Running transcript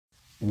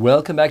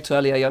Welcome back to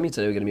Aliyah Yami.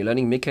 Today we're going to be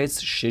learning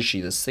Miketz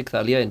Shishi, the sixth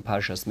Aliyah in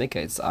Parshas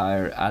Miketz.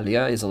 Our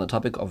Aliyah is on the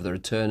topic of the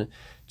return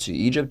to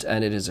Egypt,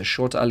 and it is a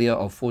short Aliyah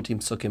of 14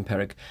 Psukim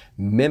Perek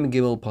Mem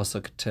Gimel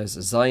Pasuk Tes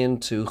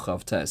Zayin to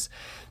Chav Tes.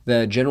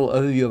 The general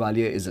overview of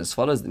Aliyah is as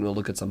follows, then we'll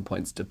look at some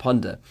points to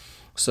ponder.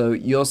 So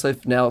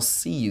Yosef now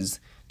sees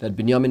that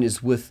Binyamin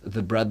is with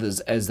the brothers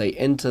as they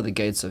enter the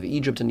gates of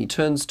Egypt, and he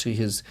turns to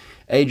his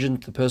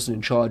agent, the person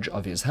in charge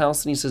of his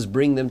house, and he says,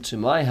 bring them to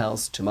my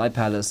house, to my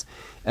palace,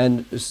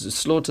 and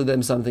slaughter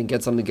them something,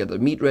 get the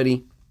meat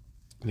ready,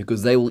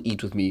 because they will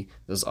eat with me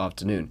this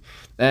afternoon.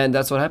 And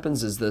that's what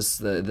happens is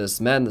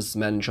this man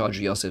in charge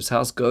of Yosef's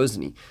house goes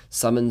and he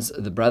summons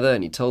the brother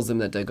and he tells them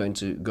that they're going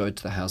to go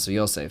to the house of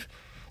Yosef.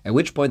 At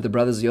which point the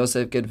brothers of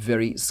Yosef get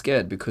very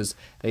scared, because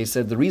they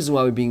said the reason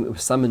why we're being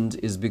summoned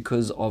is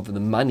because of the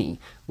money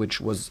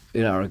which was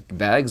in our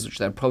bags, which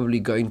they're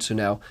probably going to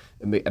now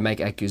make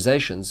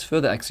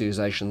further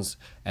accusations,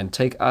 and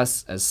take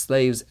us as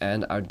slaves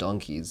and our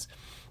donkeys.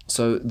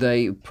 So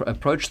they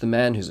approach the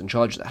man who's in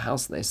charge of the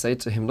house and they say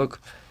to him,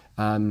 look,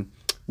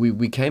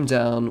 we came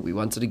down, we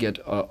wanted to get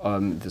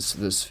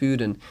this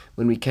food, and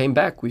when we came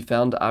back, we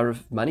found our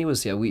money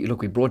was here. We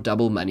brought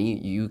double money.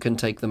 You can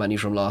take the money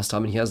from last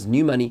time, and he has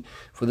new money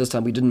for this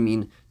time. We didn't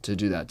mean to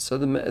do that. So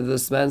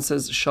this man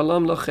says,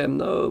 Shalom lochem,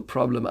 no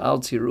problem. Al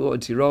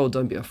tiro,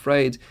 don't be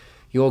afraid.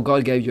 Your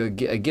God gave you a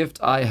gift.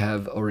 I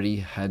have already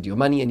had your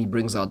money, and he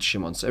brings out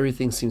Shimon. So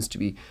everything seems to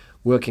be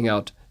working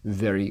out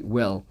very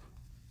well.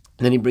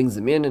 And then he brings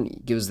them in and he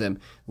gives them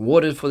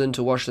water for them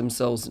to wash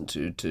themselves and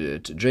to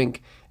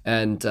drink.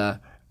 And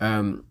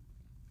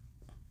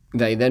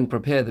they then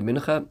prepare the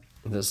mincha,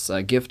 this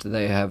gift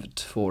they have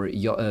for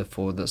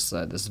this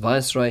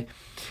viceroy.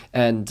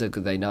 And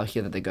they now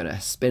hear that they're going to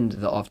spend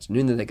the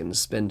afternoon there, they're going to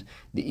spend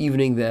the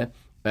evening there.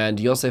 And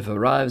Yosef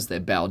arrives, they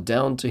bow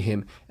down to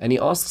him, and he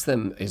asks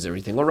them, is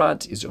everything all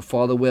right? Is your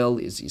father well?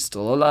 Is he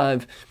still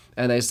alive?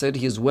 And they said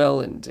he is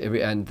well, and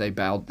they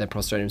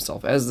prostrate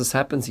himself. As this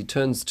happens, he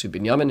turns to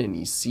Binyamin and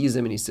he sees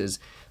him and he says,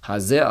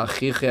 Hazeh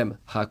achichem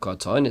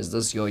hakaton, is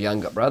this your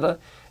younger brother,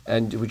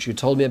 and which you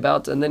told me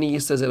about? And then he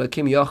says,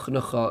 Elokim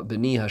yochnecha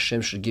b'ni,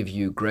 Hashem should give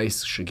you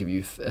grace, should give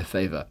you a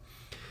favor.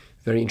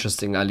 Very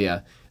interesting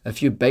aliyah. A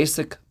few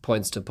basic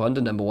points to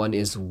ponder. Number one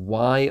is,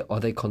 why are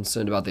they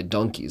concerned about their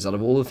donkeys? Out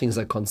of all the things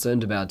they're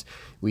concerned about,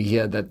 we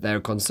hear that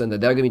they're concerned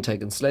that they're going to be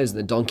taken slaves and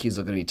the donkeys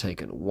are going to be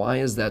taken. Why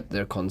is that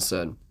their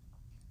concern?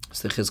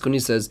 So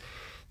Chizkuni says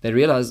they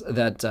realize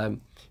that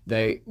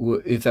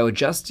if they were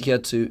just here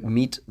to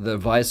meet the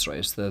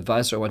viceroy, so the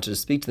viceroy wanted to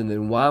speak to them,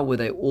 then why were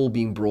they all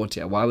being brought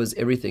here? Why was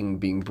everything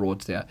being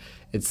brought there?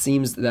 It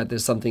seems that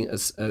there's something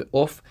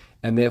off,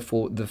 and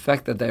therefore the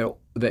fact that they're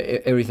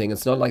everything,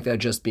 it's not like they're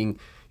just being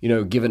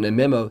given a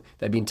memo,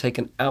 they've been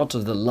taken out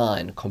of the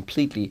line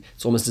completely.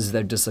 It's almost as if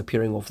they're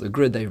disappearing off the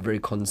grid. They're very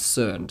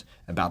concerned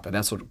about that.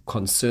 That's what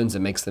concerns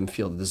and makes them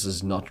feel that this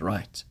is not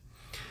right.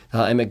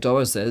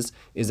 Miketz says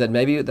is that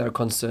maybe they're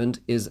concerned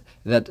is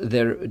that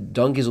their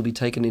donkeys will be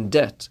taken in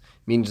debt,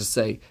 meaning to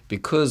say,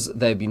 because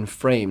they've been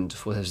framed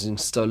for having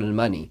stolen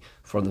money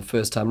from the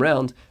first time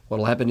round, what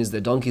will happen is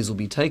their donkeys will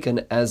be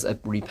taken as a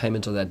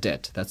repayment of that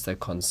debt. That's their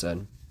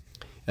concern.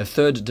 A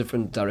third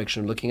different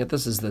direction of looking at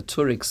this is the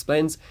Torah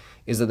explains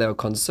is that they were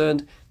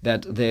concerned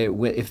that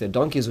if their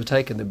donkeys were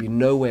taken, there'd be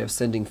no way of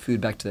sending food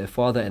back to their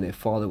father, and their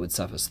father would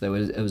suffer. So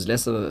it was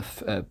less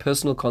of a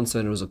personal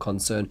concern, it was a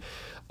concern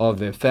of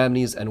their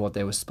families and what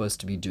they were supposed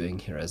to be doing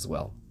here as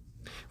well.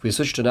 If we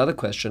switch to another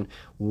question,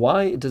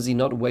 why does he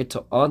not wait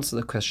to answer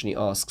the question he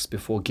asks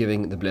before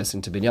giving the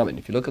blessing to Binyamin?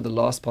 If you look at the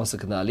last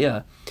pasuk in the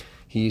Aliyah,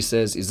 he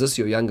says, is this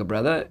your younger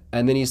brother?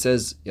 And then he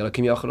says,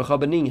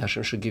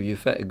 Hashem should give you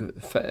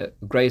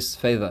grace,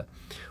 favor.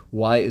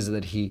 Why is it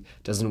that he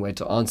doesn't wait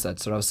to answer that?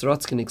 So Rav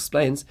Sorotzkin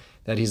explains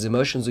that his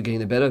emotions were getting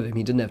the better of him.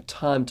 He didn't have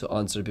time to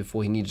answer it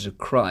before he needed to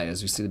cry.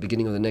 As we see, the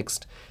beginning of the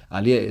next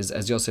aliyah is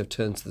as Yosef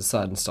turns to the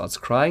side and starts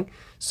crying.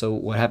 So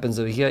what happens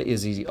over here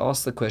is he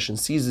asks the question,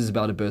 sees he's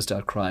about to burst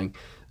out crying,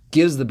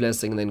 gives the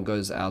blessing, and then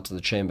goes out to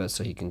the chamber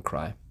so he can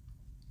cry.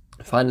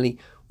 Finally,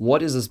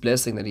 what is this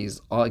blessing that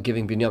he's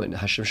giving Binyamin?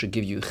 Hashem should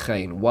give you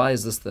chayin. Why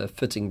is this the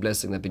fitting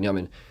blessing that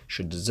Binyamin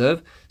should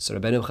deserve? So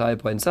Rabbeinu Chai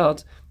points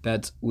out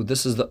that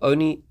this is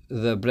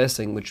the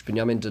blessing which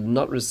Binyamin did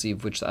not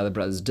receive, which the other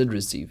brothers did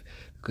receive.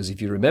 Because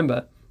if you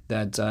remember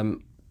that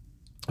when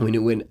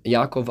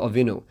Yaakov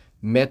Avinu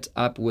met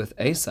up with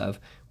Esav,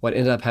 what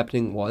ended up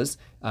happening was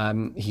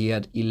he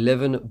had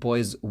 11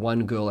 boys,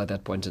 1 girl at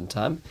that point in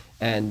time,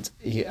 and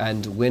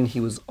when he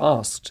was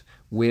asked,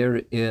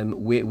 who do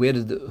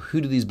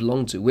these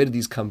belong to? Where did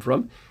these come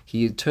from?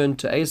 He turned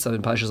to Esav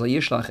in Parshas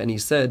Yishlach and he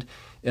said,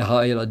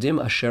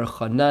 asher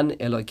chanan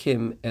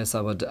Elokim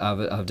Esav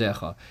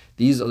avdecha.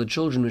 These are the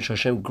children which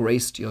Hashem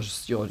graced your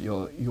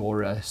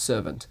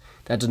servant.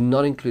 That did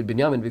not include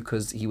Binyamin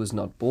because he was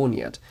not born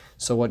yet.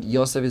 So what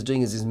Yosef is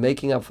doing is he's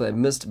making up for that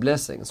missed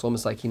blessing. It's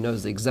almost like he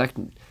knows the exact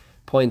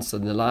points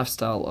in the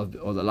lifestyle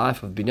or the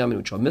life of Binyamin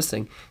which are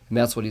missing, and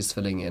that's what he's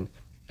filling in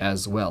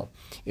as well.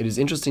 It is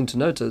interesting to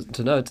note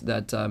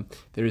that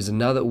there is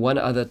one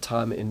other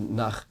time in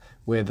Nach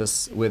where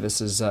this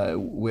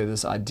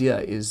idea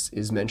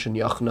is mentioned.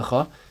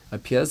 Yachnecha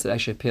appears. It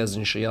actually appears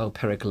in Yeshayahu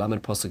Perek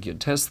Lamed Pasuk Yud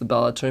Tes. The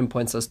Baal HaTurim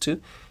points us to,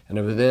 and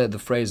over there the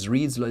phrase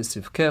reads Lo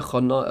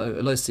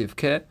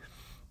sivkeh,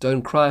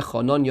 don't cry,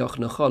 Chonon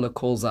Yachnecha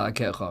lekol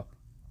za'akecha.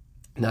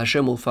 Now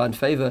Hashem will find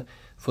favor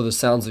for the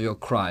sounds of your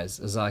cries.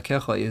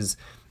 Za'akecha is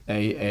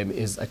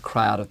a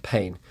cry out of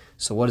pain.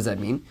 So what does that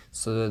mean?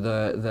 So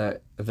the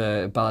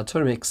Baal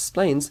HaTurim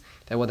explains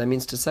that what that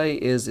means to say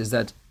is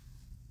that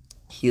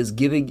he is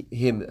giving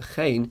him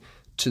chen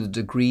to the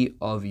degree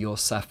of your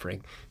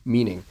suffering,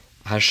 meaning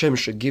Hashem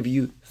should give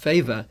you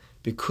favor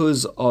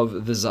because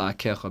of the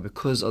za'akecha,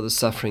 because of the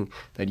suffering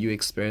that you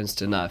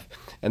experienced in life.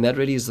 And that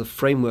really is the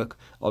framework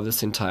of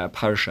this entire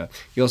parasha.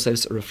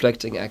 Yosef's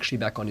reflecting actually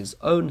back on his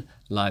own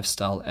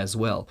lifestyle as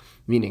well,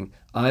 meaning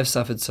I've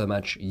suffered so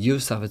much,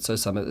 you've suffered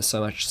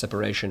so much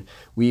separation.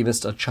 We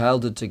missed our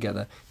childhood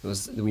together.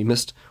 We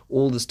missed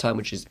all this time,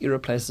 which is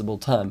irreplaceable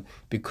time.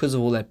 Because of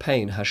all that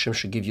pain, Hashem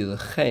should give you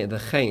the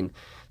chen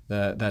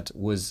that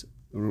was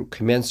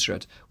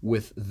commensurate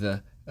with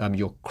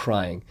your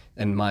crying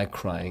and my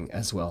crying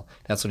as well.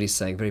 That's what he's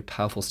saying. Very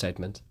powerful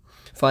statement.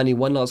 Finally,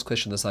 one last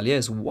question this Aliyah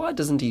is, why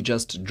doesn't he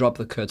just drop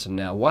the curtain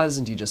now? Why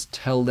doesn't he just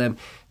tell them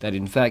that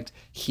in fact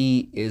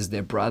he is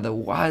their brother?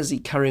 Why is he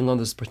carrying on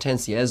this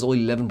pretense? He has all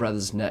 11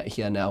 brothers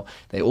here now.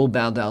 They all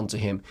bow down to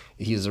him.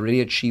 He has already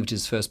achieved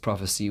his first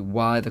prophecy.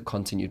 Why the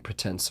continued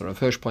pretense? So Rav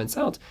Hirsch points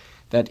out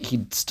that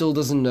he still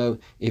doesn't know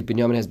if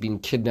Binyamin has been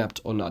kidnapped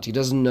or not. He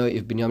doesn't know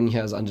if Binyamin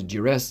here is under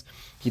duress.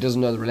 He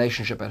doesn't know the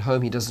relationship at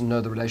home. He doesn't know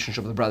the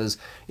relationship of the brothers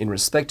in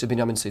respect to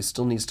Binyamin, so he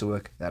still needs to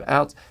work that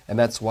out. And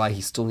that's why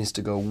he still needs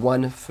to go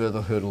one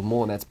further hurdle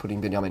more, and that's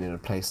putting Binyamin in a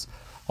place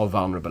of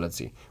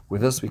vulnerability. With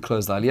this, we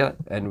close the Aliyah,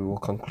 and we will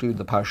conclude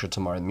the parasha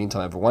tomorrow. In the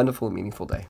meantime, have a wonderful, meaningful day.